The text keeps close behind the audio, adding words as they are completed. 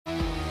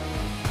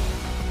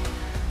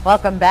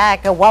Welcome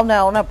back. A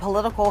well-known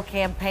political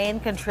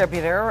campaign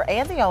contributor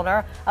and the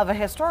owner of a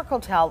historic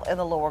hotel in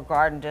the Lower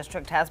Garden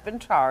District has been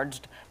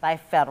charged by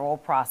federal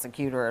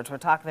prosecutors. We're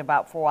talking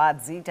about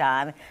Fouad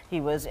Zitan. He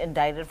was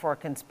indicted for a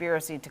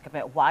conspiracy to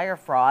commit wire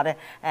fraud,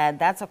 and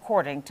that's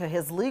according to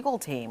his legal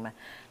team.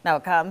 Now,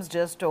 it comes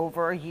just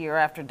over a year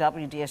after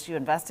WDSU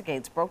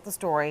Investigates broke the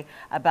story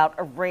about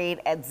a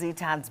raid at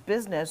Zitan's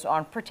business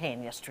on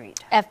Prytania Street.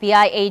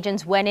 FBI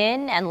agents went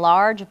in and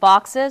large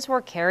boxes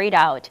were carried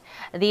out.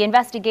 The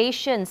investigation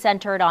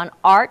centered on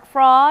art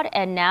fraud,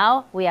 and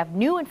now we have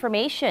new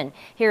information.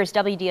 Here's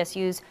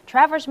WDSU's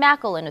Travers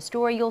Mackle in a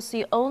story you'll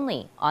see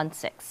only on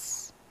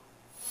 6.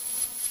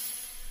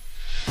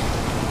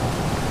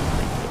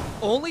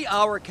 Only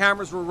our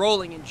cameras were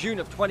rolling in June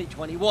of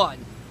 2021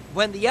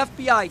 when the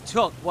FBI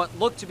took what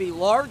looked to be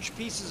large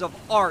pieces of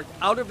art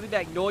out of the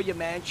Magnolia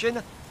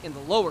Mansion in the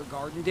Lower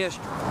Garden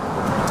District.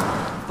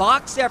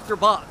 Box after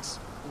box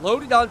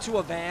loaded onto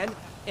a van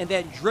and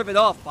then driven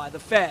off by the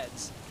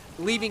feds,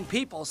 leaving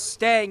people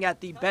staying at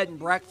the bed and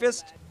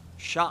breakfast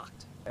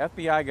shocked.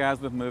 FBI guys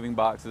with moving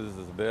boxes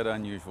is a bit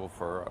unusual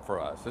for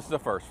us. This is a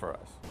first for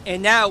us.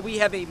 And now we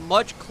have a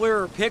much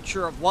clearer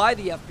picture of why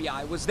the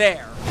FBI was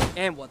there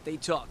and what they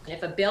took.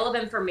 If a bill of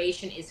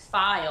information is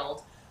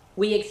filed,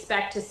 we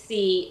expect to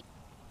see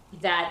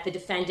that the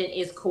defendant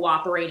is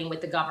cooperating with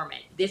the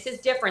government. This is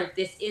different.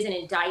 This is an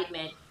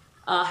indictment.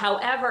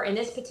 However, in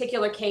this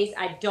particular case,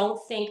 I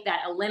don't think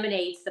that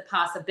eliminates the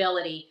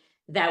possibility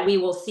that we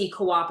will see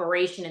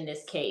cooperation in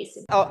this case.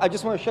 I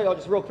just want to show you all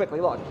just real quickly,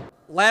 look.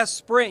 Last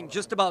spring,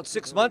 just about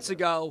 6 months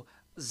ago,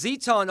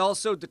 Zitan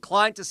also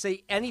declined to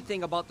say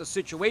anything about the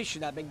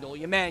situation at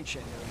Magnolia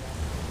Mansion.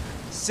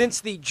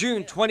 Since the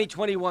June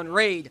 2021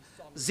 raid,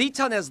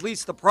 Zitan has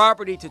leased the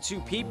property to 2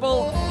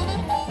 people,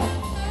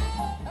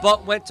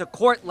 but went to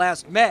court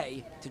last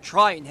May to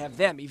try and have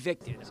them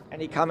evicted.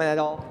 Any comment at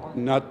all?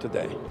 Not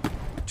today.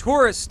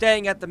 Tourists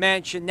staying at the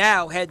mansion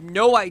now had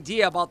no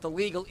idea about the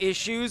legal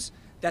issues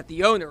that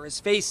the owner is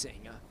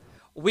facing.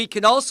 We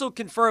can also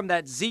confirm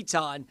that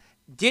Zitan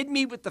did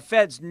meet with the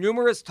feds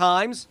numerous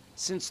times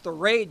since the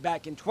raid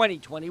back in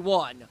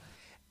 2021.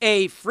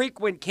 A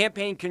frequent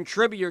campaign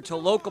contributor to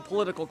local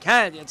political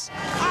candidates,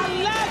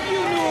 I love you,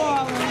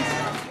 New Orleans.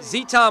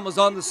 Zitan was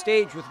on the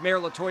stage with Mayor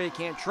LaToya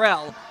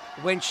Cantrell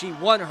when she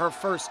won her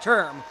first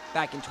term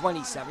back in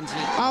 2017.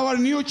 Our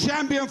new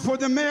champion for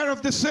the mayor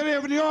of the city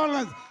of New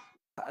Orleans.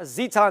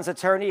 Zitan's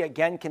attorney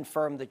again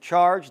confirmed the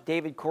charge.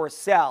 David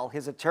Corcel,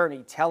 his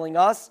attorney, telling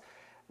us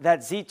that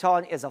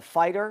Zitan is a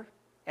fighter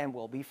and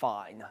will be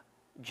fine.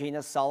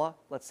 Gina, Sulla,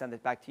 let's send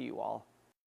it back to you all.